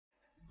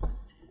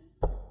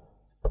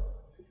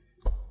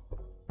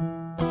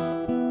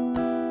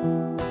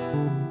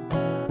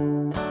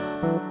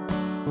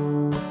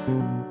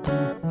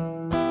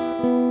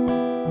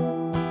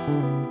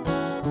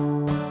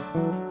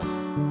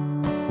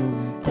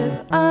If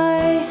I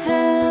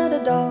had a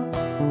dog,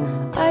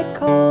 I'd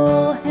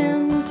call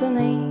him to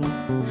me,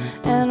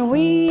 and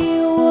we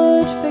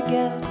would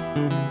forget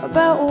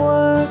about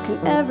work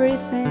and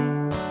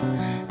everything,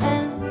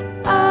 and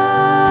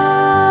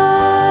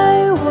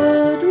I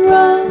would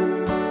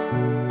run,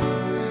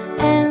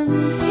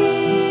 and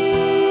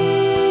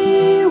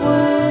he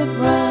would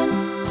run,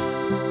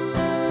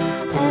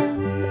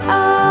 and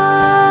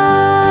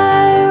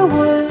I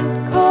would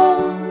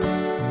call,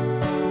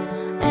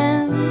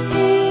 and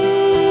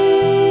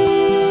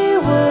he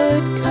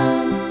would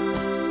come.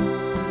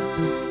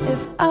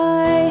 If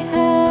I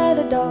had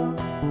a dog,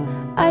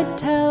 I'd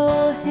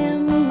tell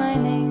him my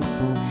name,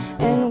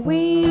 and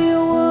we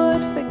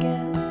would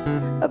forget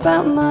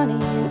about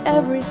money and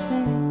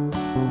everything,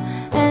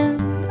 and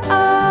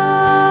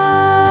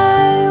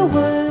I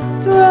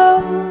would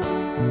throw,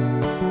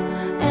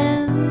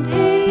 and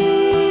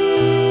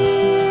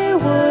he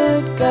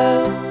would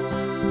go,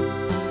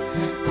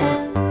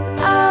 and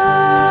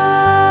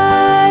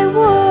I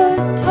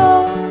would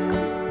talk,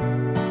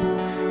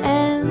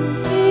 and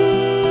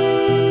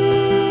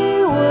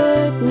he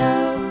would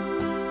know.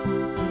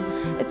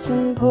 It's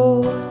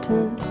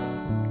important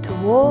to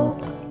walk.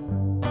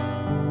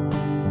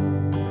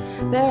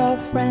 There are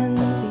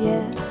friends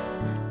yet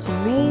to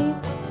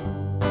meet.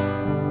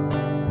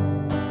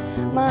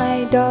 My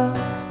dog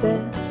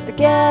says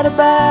forget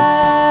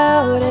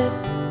about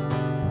it.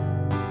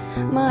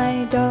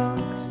 My dog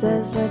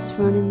says let's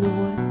run in the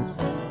woods.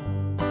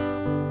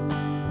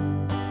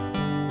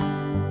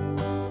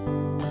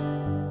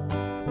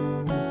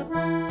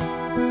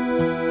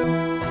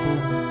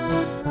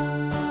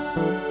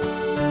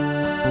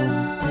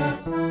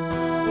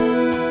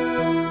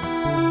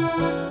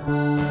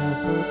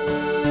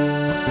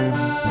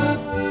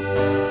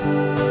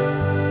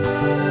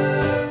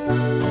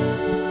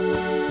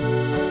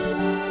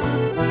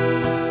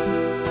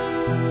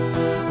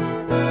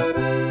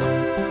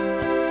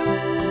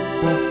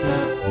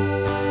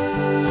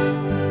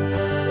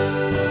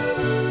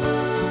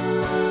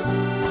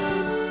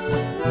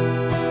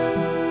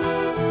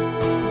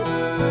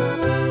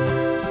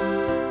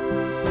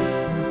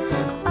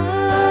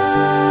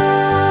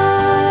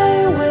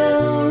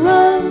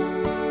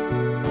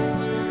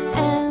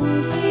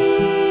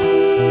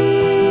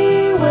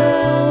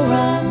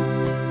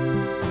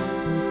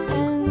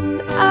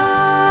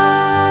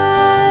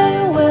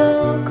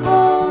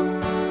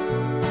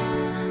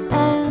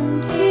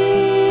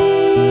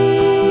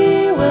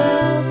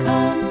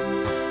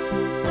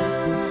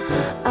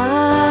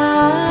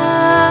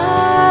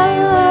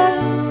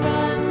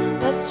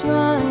 Let's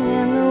run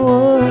in the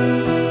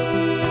woods.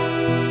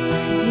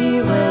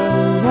 He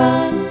will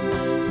run,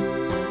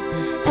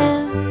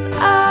 and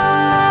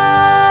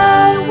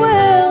I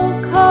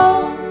will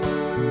call,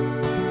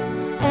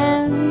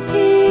 and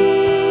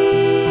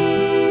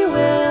he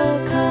will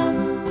come.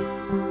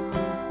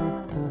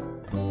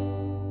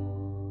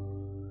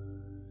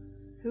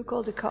 Who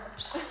called the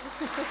cops?